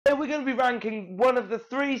we're going to be ranking one of the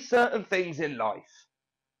 3 certain things in life.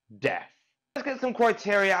 Death. Let's get some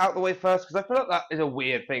criteria out of the way first, because I feel like that is a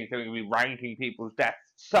weird thing to be ranking people's deaths.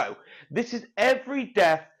 So, this is every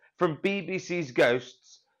death from BBC's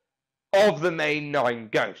Ghosts of the main 9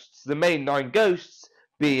 ghosts. The main 9 ghosts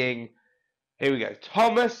being, here we go,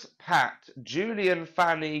 Thomas, Pat, Julian,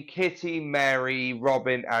 Fanny, Kitty, Mary,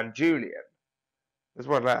 Robin, and Julian. There's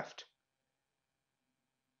one left.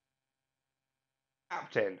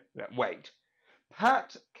 Captain. No, wait.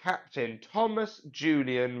 Pat, Captain, Thomas,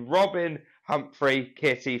 Julian, Robin, Humphry,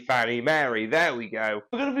 Kitty, Fanny, Mary. There we go.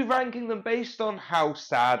 We're going to be ranking them based on how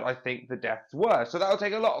sad I think the deaths were. So that'll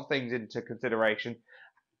take a lot of things into consideration.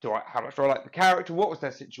 How much do I like the character? What was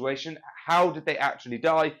their situation? How did they actually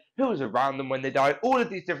die? Who was around them when they died? All of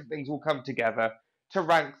these different things will come together to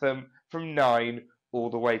rank them from 9 all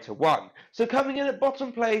the way to 1. So coming in at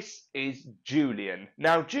bottom place is Julian.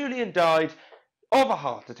 Now, Julian died of a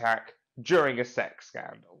heart attack during a sex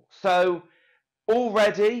scandal. So,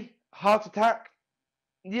 already, heart attack,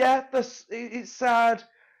 yeah, it's sad,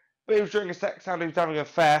 but it was during a sex scandal, he was having an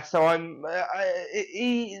affair, so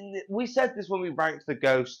we said this when we ranked the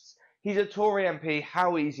ghosts. He's a Tory MP,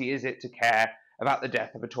 how easy is it to care about the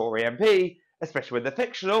death of a Tory MP, especially when they're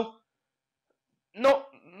fictional?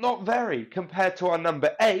 Not very, compared to our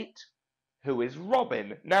number 8, who is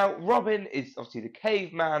Robin. Now, Robin is obviously the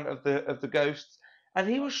caveman of the ghosts, and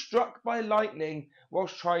he was struck by lightning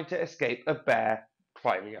whilst trying to escape a bear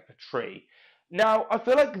climbing up a tree. Now, I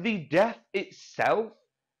feel like the death itself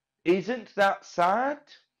isn't that sad.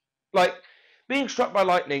 Like, being struck by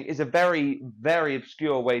lightning is a very, very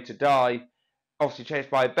obscure way to die, obviously chased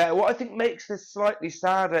by a bear. What I think makes this slightly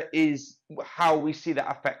sadder is how we see that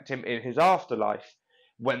affect him in his afterlife.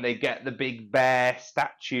 When they get the big bear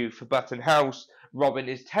statue for Button House, Robin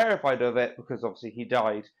is terrified of it because obviously he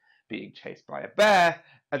died being chased by a bear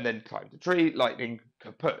and then climbed a tree, lightning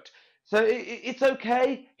kaput. So it's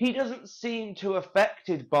okay. He doesn't seem too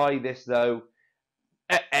affected by this, though,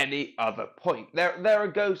 at any other point. There are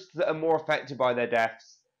ghosts that are more affected by their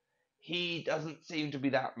deaths. He doesn't seem to be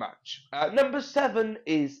that much. Number 7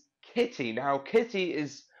 is Kitty. Now, Kitty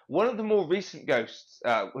is one of the more recent ghosts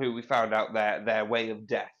who we found out their way of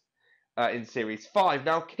death in Series 5.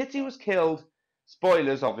 Now, Kitty was killed,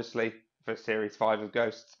 spoilers obviously, for Series 5 of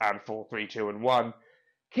Ghosts and 4, 3, 2, and 1.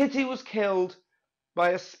 Kitty was killed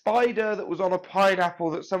by a spider that was on a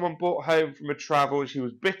pineapple that someone brought home from a travel, and she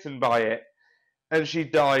was bitten by it, and she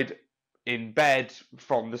died in bed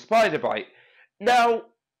from the spider bite. Now,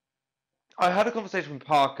 I had a conversation with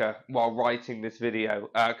Parker while writing this video,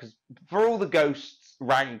 because for all the ghosts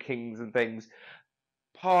rankings and things,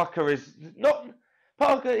 Parker is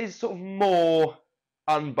sort of more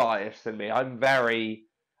unbiased than me. I'm very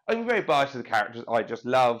biased to the characters I just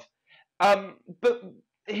love. But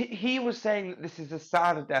he was saying that this is a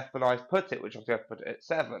sadder death than I've put it, which obviously I've put it at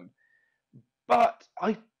 7. But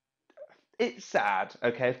it's sad,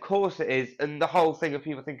 okay, of course it is. And the whole thing of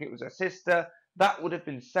people thinking it was her sister, that would have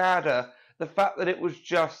been sadder. The fact that it was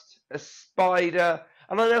just a spider,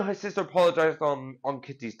 and I know her sister apologised on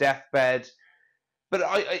Kitty's deathbed, but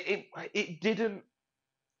it didn't.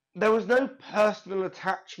 There was no personal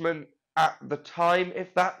attachment at the time,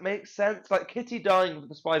 if that makes sense. Like, Kitty dying with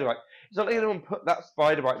the spider bite, it's not like anyone put that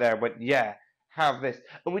spider bite there and went, yeah, have this.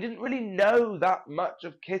 And we didn't really know that much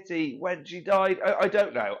of Kitty when she died. I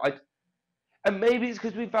don't know. And maybe it's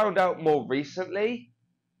because we found out more recently.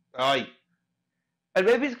 And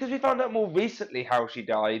maybe it's because we found out more recently how she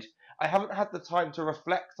died. I haven't had the time to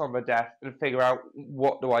reflect on the death and figure out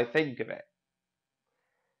what do I think of it.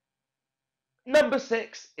 Number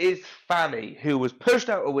 6 is Fanny, who was pushed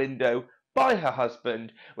out a window by her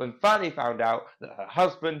husband when Fanny found out that her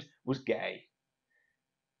husband was gay.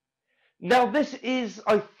 Now, this is,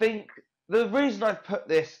 I think, the reason I've put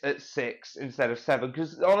this at 6 instead of 7,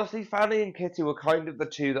 because honestly, Fanny and Kitty were kind of the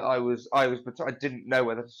two that I didn't know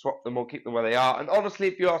whether to swap them or keep them where they are. And honestly,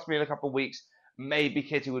 if you ask me in a couple of weeks, maybe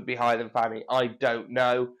Kitty would be higher than Fanny. I don't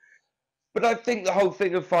know. But I think the whole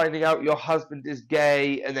thing of finding out your husband is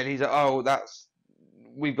gay, and then he's like, oh,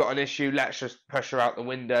 we've got an issue, let's just push her out the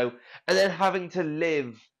window, and then having to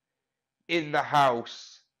live in the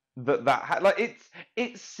house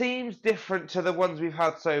it seems different to the ones we've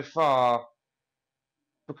had so far,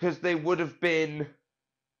 because they would have been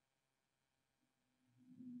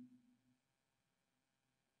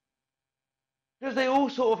because they all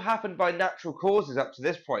sort of happened by natural causes up to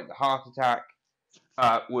this point. The heart attack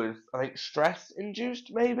was, I think,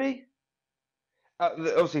 stress-induced, maybe?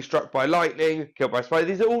 Obviously struck by lightning, killed by a spider.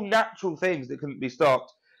 These are all natural things that couldn't be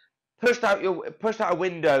stopped. Pushed out a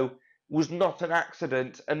window was not an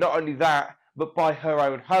accident, and not only that, but by her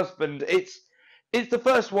own husband. It's the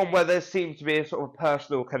first one where there seems to be a sort of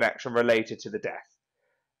personal connection related to the death.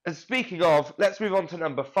 And speaking of, let's move on to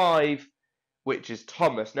number 5, which is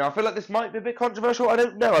Thomas. Now, I feel like this might be a bit controversial. I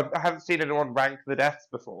don't know. I haven't seen anyone rank the deaths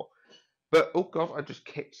before. But, oh God, I just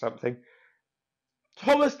kicked something.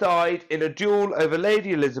 Thomas died in a duel over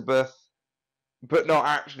Lady Elizabeth, but not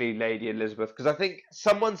actually Lady Elizabeth, because I think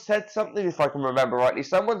someone said something, if I can remember rightly,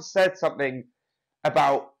 someone said something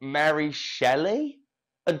about Mary Shelley,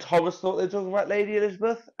 and Thomas thought they were talking about Lady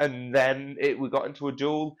Elizabeth, and then we got into a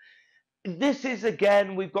duel. This is,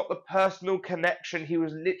 again, we've got the personal connection. He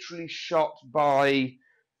was literally shot by,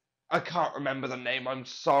 I can't remember the name, I'm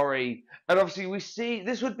sorry. And obviously we see,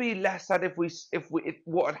 this would be less sad if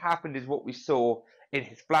what had happened is what we saw in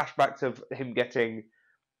his flashbacks of him getting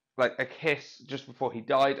like a kiss just before he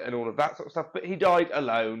died and all of that sort of stuff. But he died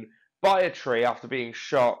alone by a tree after being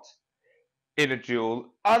shot in a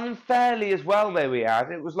duel. Unfairly as well, may we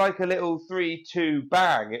add. It was like a little 3-2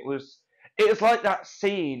 bang. It was like that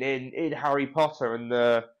scene in Harry Potter and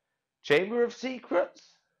the Chamber of Secrets.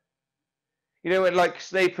 You know, when like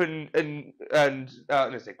Snape and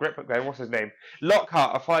let's say Griphook, what's his name?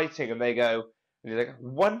 Lockhart are fighting and they go, and he's like,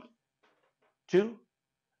 1, 2,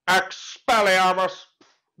 Expelliarmus.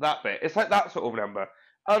 That bit. It's like that sort of number.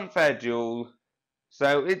 Unfair duel.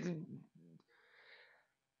 So it's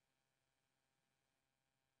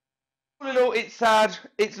all in all, it's sad.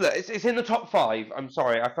 It's in the top 5. I'm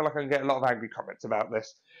sorry. I feel like I can get a lot of angry comments about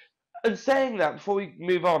this. And saying that, before we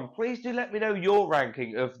move on, please do let me know your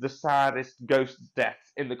ranking of the saddest ghost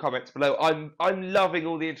deaths in the comments below. I'm loving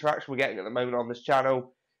all the interaction we're getting at the moment on this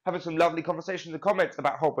channel. Having some lovely conversations in the comments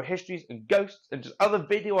about horrible histories and ghosts and just other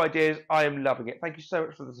video ideas. I am loving it. Thank you so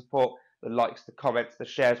much for the support, the likes, the comments, the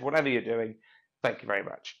shares, whatever you're doing. Thank you very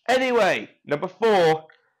much. Anyway, number 4,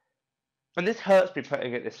 and this hurts me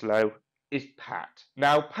putting it this low, is Pat.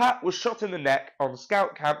 Now, Pat was shot in the neck on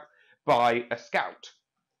scout camp by a scout.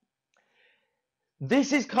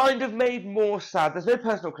 This is kind of made more sad. There's no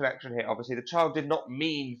personal connection here, obviously. The child did not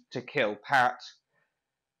mean to kill Pat.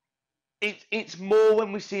 It's more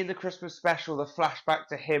when we see in the Christmas special the flashback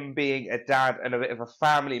to him being a dad and a bit of a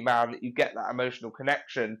family man that you get that emotional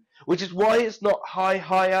connection, which is why it's not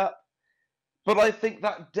high up. But I think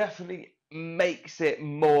that definitely makes it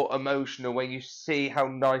more emotional when you see how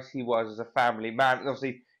nice he was as a family man. And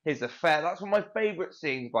obviously his affair. That's one of my favourite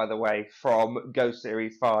scenes, by the way, from Ghost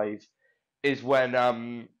Series 5. Is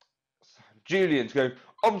when Julian's going,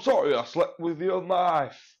 I'm sorry I slept with your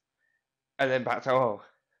knife. And then Pat's like, oh,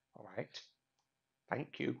 all right.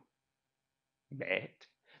 Thank you, mate.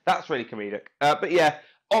 That's really comedic. But yeah,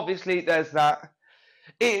 obviously there's that.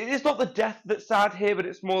 It's not the death that's sad here, but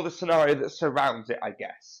it's more the scenario that surrounds it, I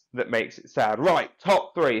guess, that makes it sad. Right,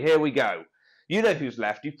 top 3, here we go. You know who's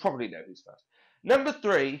left. You probably know who's first. Number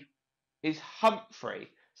 3 is Humphry.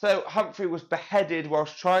 So Humphry was beheaded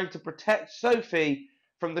whilst trying to protect Sophie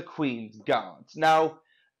from the Queen's guards. Now,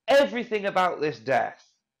 everything about this death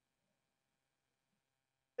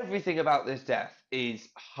is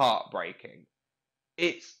heartbreaking.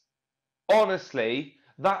 It's honestly,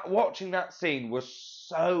 watching that scene was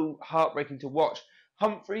so heartbreaking to watch.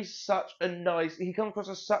 Humphrey's he comes across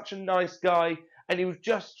as such a nice guy, and he was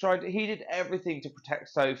just he did everything to protect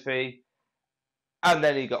Sophie, and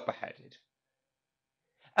then he got beheaded.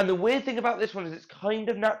 And the weird thing about this one is it's kind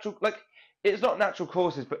of natural, like, it's not natural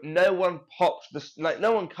causes, but no one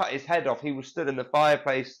no one cut his head off. He was stood in the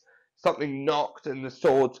fireplace, something knocked, and the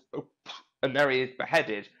sword, and there he is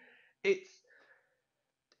beheaded.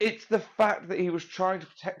 It's the fact that he was trying to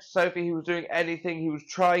protect Sophie, he was doing anything, he was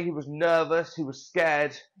trying, he was nervous, he was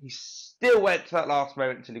scared, he still went to that last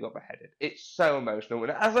moment until he got beheaded. It's so emotional,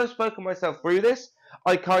 and as I've spoken myself through this,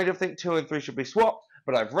 I kind of think 2 and 3 should be swapped,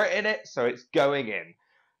 but I've written it, so it's going in.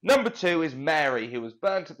 Number 2 is Mary, who was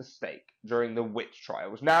burnt at the stake during the witch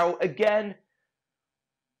trials. Now, again,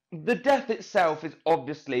 the death itself is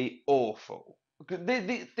obviously awful.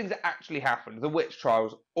 The things that actually happened, the witch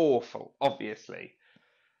trials, awful, obviously.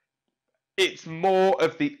 It's more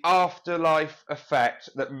of the afterlife effect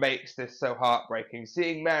that makes this so heartbreaking.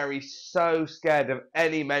 Seeing Mary so scared of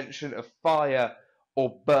any mention of fire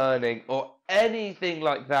or burning or anything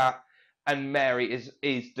like that, and Mary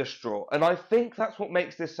is distraught. And I think that's what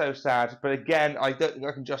makes this so sad. But again, I don't think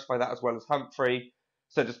I can justify that as well as Humphry.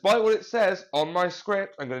 So despite what it says on my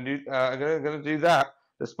script, I'm going to do that.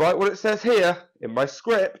 Despite what it says here in my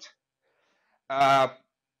script, we're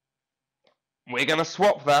going to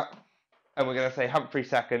swap that. And we're going to say Humphry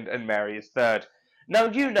second and Mary is third. Now,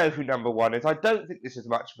 you know who number 1 is. I don't think this is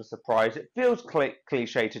much of a surprise. It feels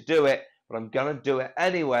cliche to do it, but I'm going to do it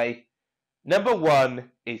anyway. Number 1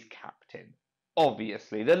 is Captain.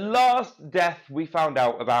 obviously. The last death we found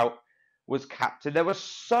out about was Captain. There was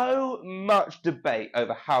so much debate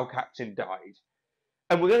over how Captain died.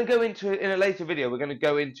 And we're going to go into, in a later video, we're going to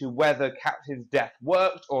go into whether Captain's death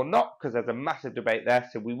worked or not, because there's a massive debate there,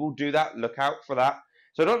 so we will do that. Look out for that.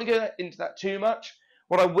 So I don't want to go into that too much.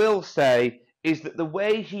 What I will say is that the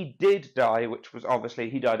way he did die, which was obviously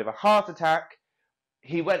he died of a heart attack,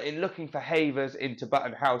 he went in looking for Havers into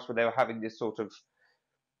Button House where they were having this sort of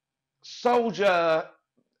soldier,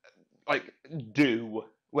 like, do,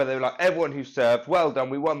 where they were like, everyone who served, well done,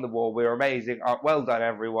 we won the war, we're amazing, well done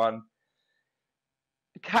everyone.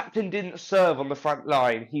 Captain didn't serve on the front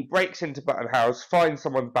line. He breaks into Button House, finds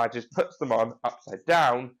someone's badges, puts them on upside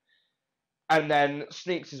down, and then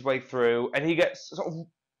sneaks his way through, and he gets sort of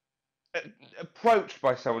approached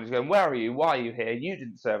by someone who's going, where are you? Why are you here? You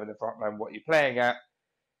didn't serve in the front line. What are you playing at?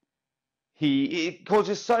 It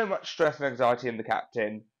causes so much stress and anxiety in the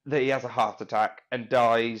captain that he has a heart attack and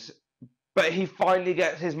dies. But he finally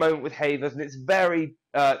gets his moment with Havers, and it's very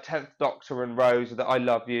 10th Doctor and Rose that I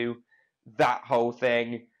love you. That whole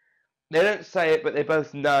thing. They don't say it, but they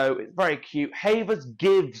both know. It's very cute. Havers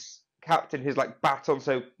gives Captain his like baton,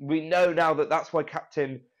 so we know now that that's why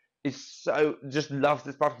Captain is so just loves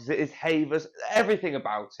this battle, because it is Havers. Everything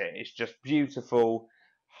about it is just beautiful,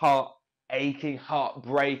 heart aching,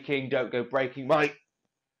 heartbreaking. Don't go breaking my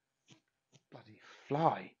bloody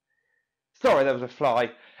fly. Sorry, there was a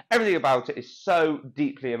fly. Everything about it is so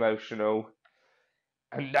deeply emotional,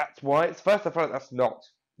 and that's why it's first. I feel like that's not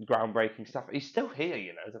groundbreaking stuff. He's still here,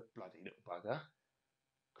 you know, the bloody little bugger.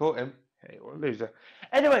 Caught him. Hey, what a loser.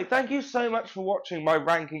 Anyway, thank you so much for watching my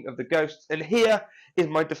ranking of the ghosts, and here is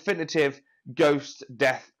my definitive ghost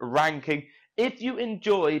death ranking. If you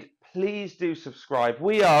enjoyed, please do subscribe.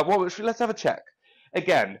 Let's have a check.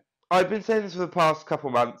 Again, I've been saying this for the past couple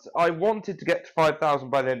months. I wanted to get to 5,000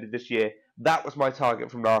 by the end of this year. That was my target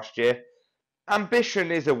from last year.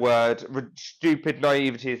 Ambition is a word, stupid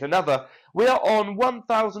naivety is another. We are on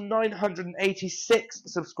 1,986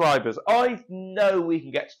 subscribers. I know we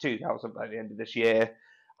can get to 2,000 by the end of this year.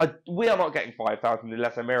 We are not getting 5,000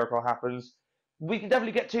 unless a miracle happens. We can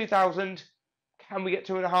definitely get 2,000. Can we get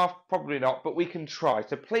 2.5? Probably not, but we can try.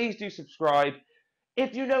 So please do subscribe.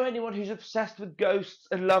 If you know anyone who's obsessed with ghosts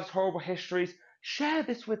and loves horrible histories, share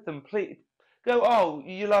this with them, please. Go, oh,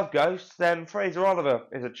 you love ghosts? Then Fraser Oliver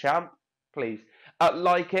is a champ. Please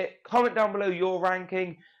like it, comment down below your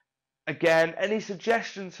ranking. Again, any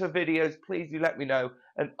suggestions for videos, please do let me know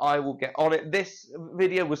and I will get on it. This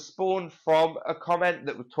video was spawned from a comment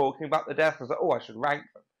that was talking about the death. I was like, oh, I should rank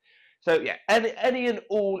them. So yeah, any and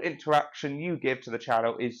all interaction you give to the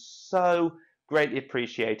channel is so greatly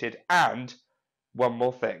appreciated. And one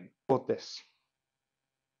more thing, for this.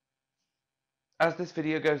 As this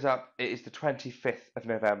video goes up, it is the 25th of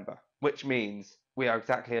November, which means we are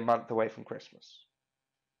exactly a month away from Christmas.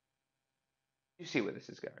 You see where this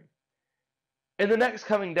is going. In the next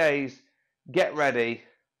coming days, get ready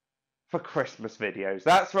for Christmas videos.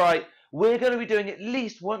 That's right, we're going to be doing at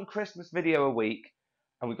least one Christmas video a week,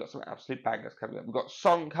 and we've got some absolute bangers coming up. We've got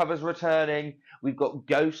song covers returning, we've got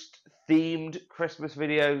ghost-themed Christmas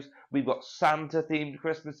videos, we've got Santa-themed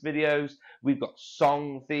Christmas videos, we've got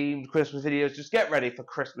song-themed Christmas videos. Just get ready for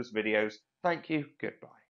Christmas videos. Thank you, goodbye.